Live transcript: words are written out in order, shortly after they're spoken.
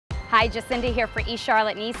Hi, Jacinda here for East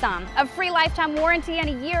Charlotte Nissan. A free lifetime warranty and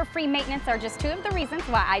a year of free maintenance are just two of the reasons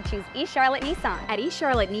why I choose East Charlotte Nissan. At East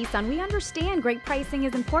Charlotte Nissan, we understand great pricing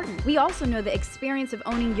is important. We also know the experience of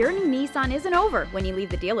owning your new Nissan isn't over when you leave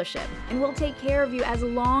the dealership, and we'll take care of you as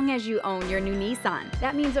long as you own your new Nissan.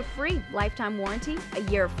 That means a free lifetime warranty, a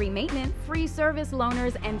year of free maintenance, free service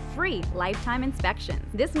loaners, and free lifetime inspections.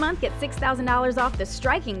 This month, get $6,000 off the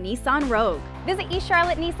striking Nissan Rogue. Visit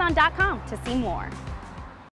eastcharlottenissan.com to see more.